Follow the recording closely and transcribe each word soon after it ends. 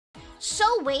so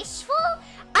wasteful.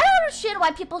 I don't understand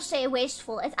why people say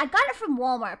wasteful. I got it from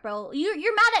Walmart, bro.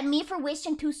 You're mad at me for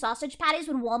wasting 2 sausage patties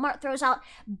when Walmart throws out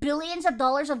billions of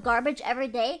dollars of garbage every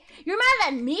day? You're mad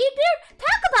at me, dude?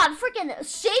 Talk about freaking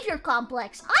savior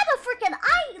complex. I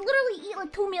literally eat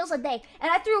like 2 meals a day, and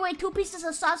I threw away 2 pieces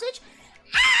of sausage.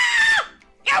 Ah!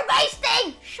 You're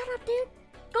wasting! Shut up, dude.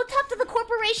 Go talk to the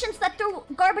corporations that throw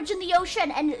garbage in the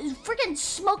ocean and freaking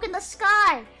smoke in the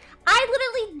sky. I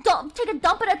literally take a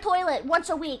dump in a toilet once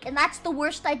a week, and that's the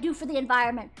worst I do for the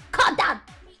environment. Calm down.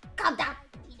 Calm down.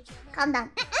 Calm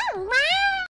down.